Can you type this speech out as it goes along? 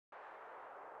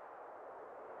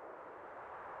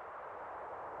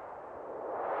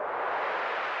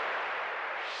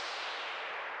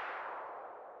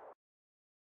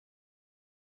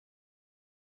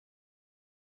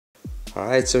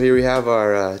Alright, so here we have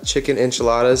our chicken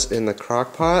enchiladas in the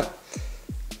crock pot.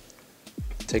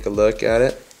 Take a look at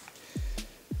it.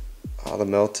 All the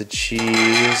melted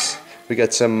cheese. We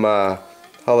got some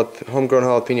homegrown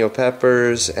jalapeno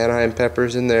peppers, Anaheim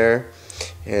peppers in there.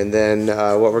 And then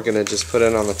what we're going to just put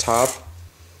in on the top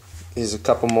is a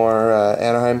couple more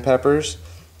Anaheim peppers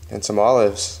and some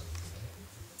olives.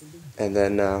 And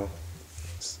then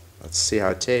let's see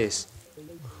how it tastes.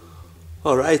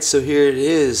 Alright, so here it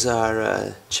is.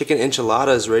 Our chicken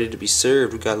enchiladas ready to be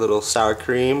served. We got a little sour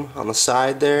cream on the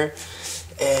side there.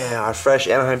 And our fresh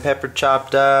Anaheim pepper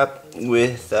chopped up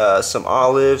with some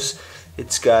olives.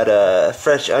 It's got a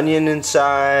fresh onion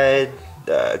inside,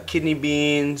 kidney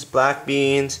beans, black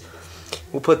beans.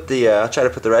 We'll put I'll try to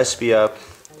put the recipe up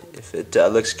if it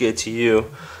looks good to you.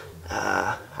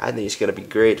 I think it's gonna be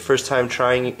great. First time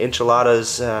trying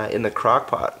enchiladas in the crock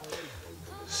pot.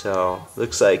 So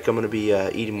looks like I'm gonna be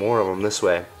eating more of them this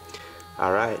way.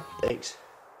 Alright, thanks.